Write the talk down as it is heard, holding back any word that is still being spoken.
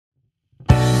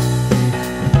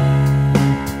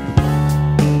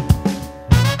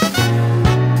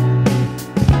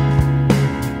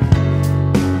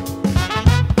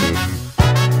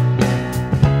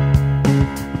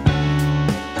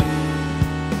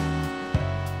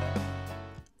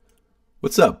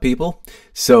What's up, people?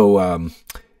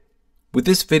 With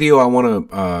this video, I want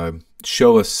to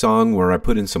show a song where I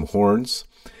put in some horns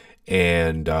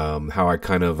and how I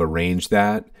kind of arranged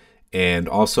that. And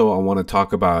also, I want to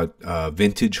talk about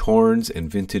vintage horns and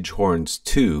vintage horns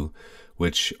 2,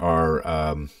 which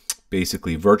are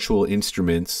basically virtual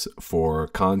instruments for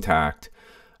contact,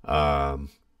 and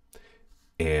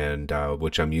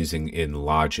which I'm using in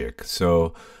Logic.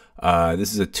 So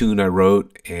this is a tune I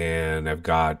wrote, and I've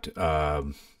got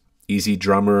Easy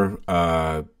Drummer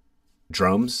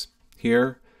drums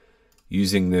here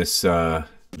using this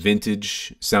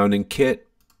vintage sounding kit.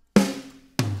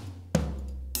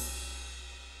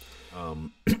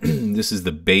 This is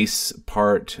the bass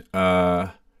part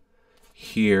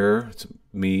here. It's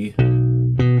me.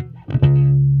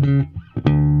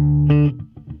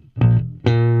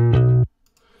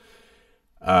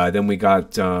 Then we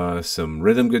got some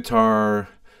rhythm guitar,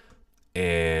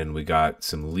 and we got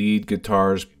some lead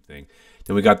guitars. Then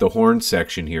we got the horn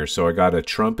section here. So I got a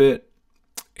trumpet,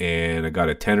 and I got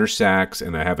a tenor sax,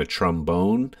 and I have a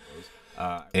trombone.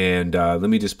 Let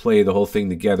me just play the whole thing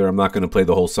together. I'm not going to play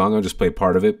the whole song. I'll just play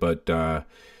part of it, but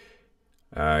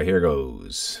here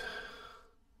goes.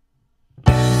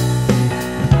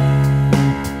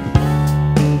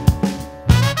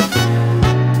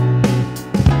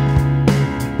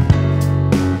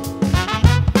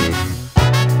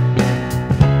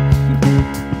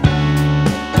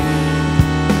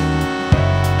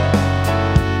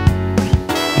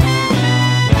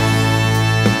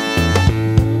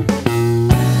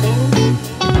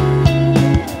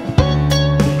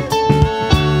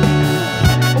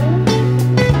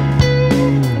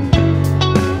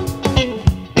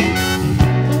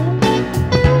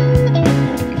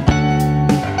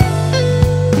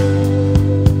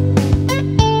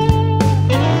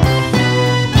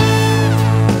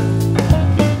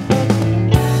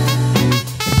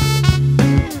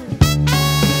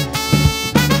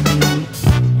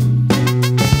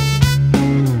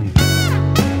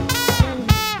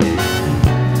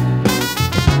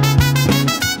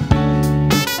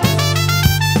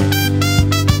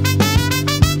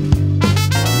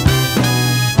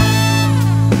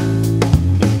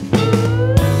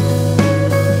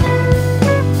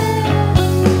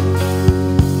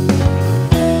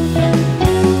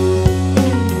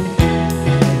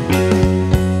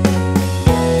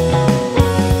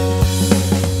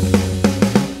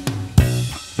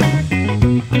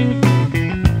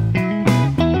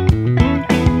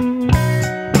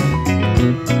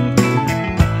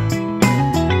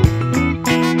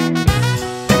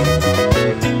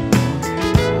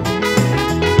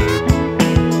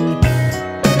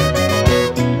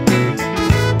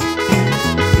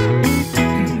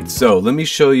 So let me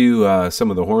show you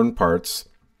some of the horn parts,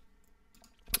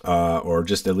 or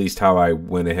just at least how I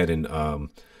went ahead and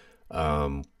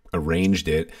arranged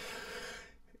it.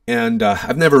 And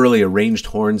I've never really arranged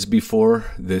horns before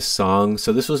this song,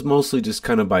 so this was mostly just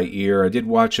kind of by ear. I did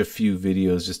watch a few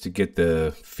videos just to get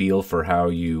the feel for how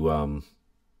you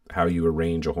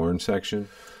arrange a horn section.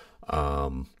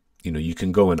 You know, you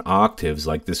can go in octaves.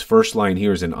 Like this first line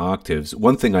here is in octaves.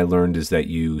 One thing I learned is that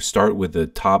you start with the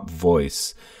top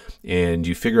voice, and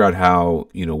you figure out how,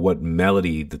 you know, what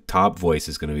melody the top voice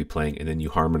is going to be playing, and then you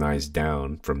harmonize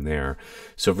down from there.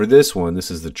 So for this one,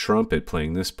 this is the trumpet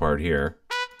playing this part here.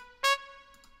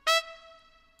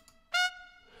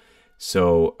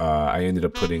 So I ended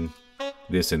up putting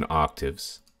this in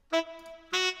octaves.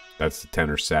 That's the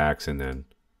tenor sax, and then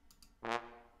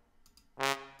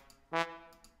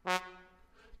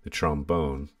the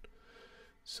trombone.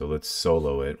 So let's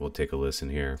solo it. We'll take a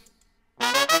listen here.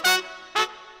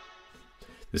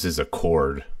 This is a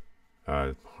chord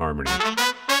harmony,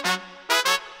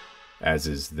 as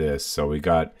is this. So we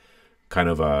got kind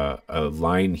of a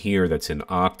line here that's in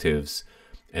octaves,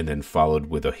 and then followed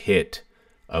with a hit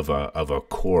of a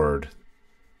chord,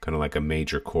 kind of like a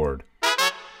major chord.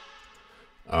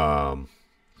 Now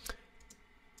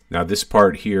this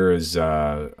part here is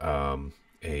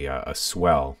a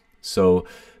swell. So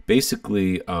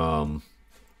basically,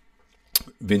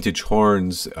 vintage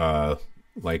horns,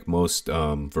 like most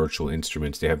virtual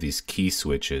instruments, they have these key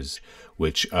switches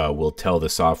which will tell the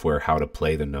software how to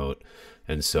play the note.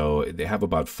 And so they have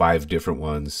about 5 different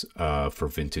ones for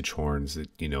vintage horns.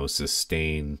 You know,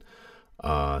 sustain,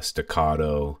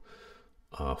 staccato,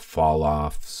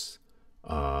 fall-offs.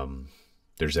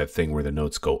 There's that thing where the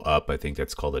notes go up. I think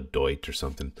that's called a doit or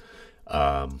something.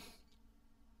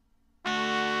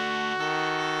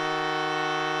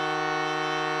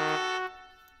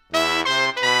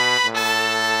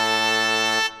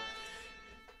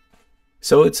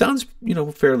 So it sounds, you know,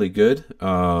 fairly good.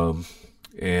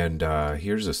 And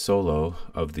here's a solo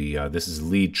of the, this is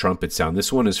lead trumpet sound.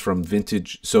 This one is from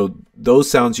vintage. So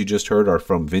those sounds you just heard are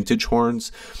from vintage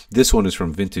horns. This one is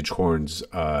from vintage horns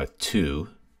 2.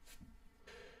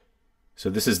 So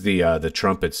this is the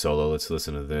trumpet solo. Let's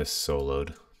listen to this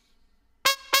soloed.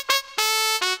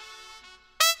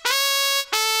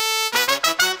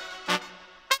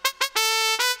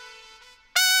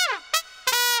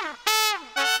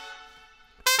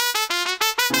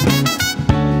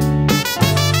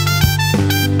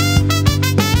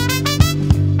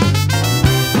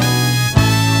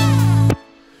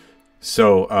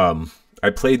 So I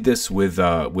played this with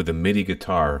a MIDI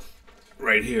guitar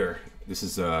right here. This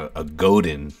is a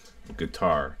Godin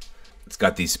guitar. It's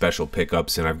got these special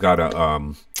pickups, and I've got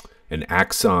a an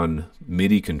Axon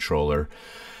MIDI controller.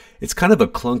 It's kind of a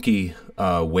clunky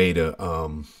way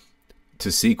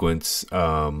to sequence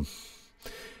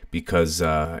because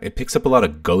it picks up a lot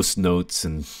of ghost notes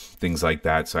and things like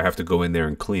that. So I have to go in there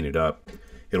and clean it up.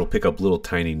 It'll pick up little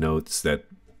tiny notes that,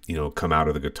 you know, come out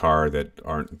of the guitar that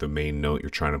aren't the main note you're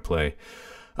trying to play.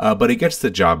 But it gets the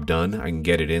job done. I can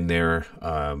get it in there.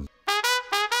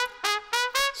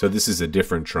 So this is a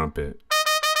different trumpet.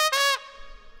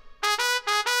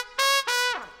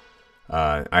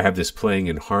 I have this playing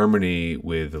in harmony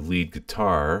with the lead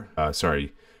guitar.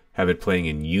 Sorry, have it playing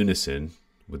in unison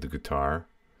with the guitar.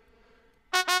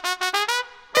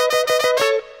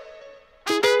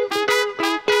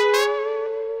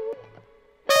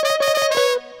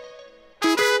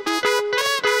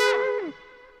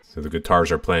 So the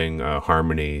guitars are playing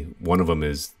harmony. One of them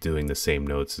is doing the same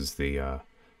notes as the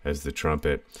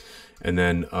trumpet, and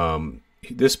then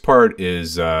this part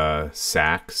is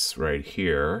sax right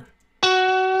here.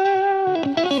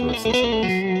 So let's listen to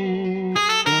this.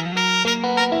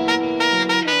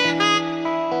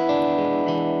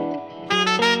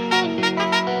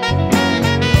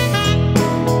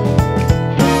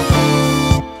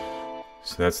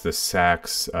 So that's the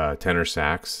sax, tenor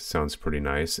sax. Sounds pretty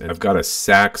nice. And I've got a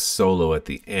sax solo at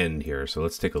the end here, so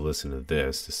let's take a listen to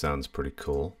this. This sounds pretty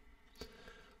cool.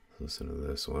 Listen to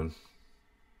this one.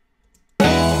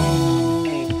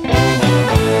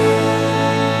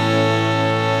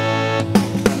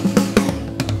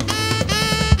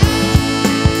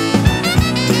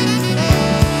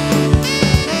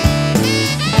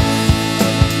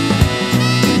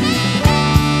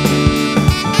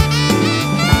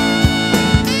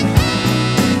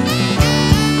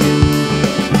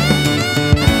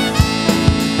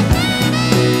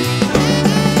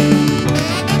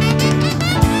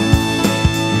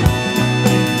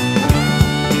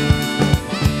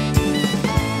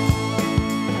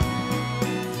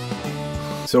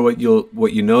 So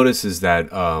what you notice is that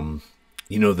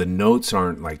you know, the notes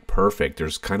aren't like perfect.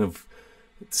 There's kind of,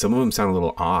 some of them sound a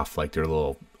little off, like they're a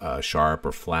little sharp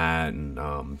or flat,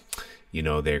 and you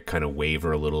know, they kind of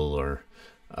waver a little, or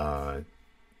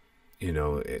you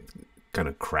know, kind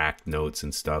of cracked notes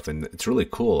and stuff. And it's really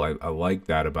cool. I like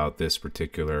that about this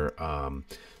particular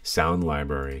sound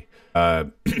library.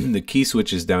 The key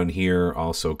switches down here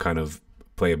also kind of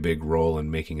play a big role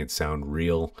in making it sound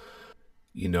real.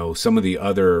 You know, some of the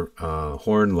other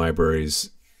horn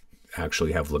libraries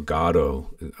actually have legato,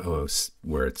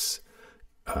 where it's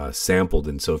sampled.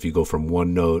 And so if you go from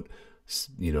one note,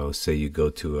 you know, say you go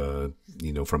to a,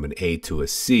 you know, from an A to a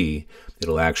C,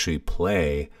 it'll actually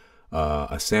play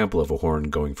a sample of a horn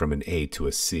going from an A to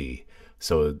a C.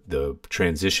 So the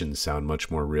transitions sound much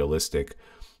more realistic.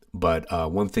 But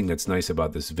one thing that's nice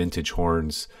about this vintage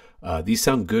horns, these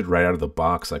sound good right out of the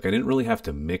box. Like, I didn't really have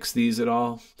to mix these at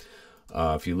all.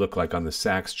 If you look like on the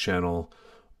sax channel,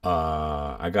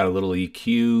 I got a little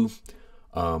EQ.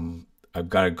 I've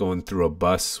got it going through a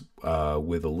bus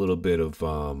with a little bit of,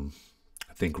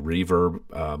 I think, reverb,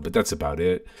 but that's about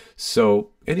it. So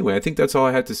anyway, I think that's all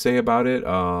I had to say about it. It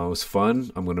was fun.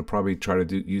 I'm going to probably try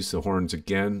to use the horns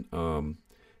again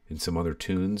in some other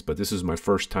tunes, but this is my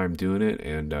first time doing it,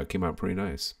 and came out pretty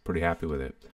nice. Pretty happy with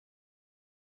it.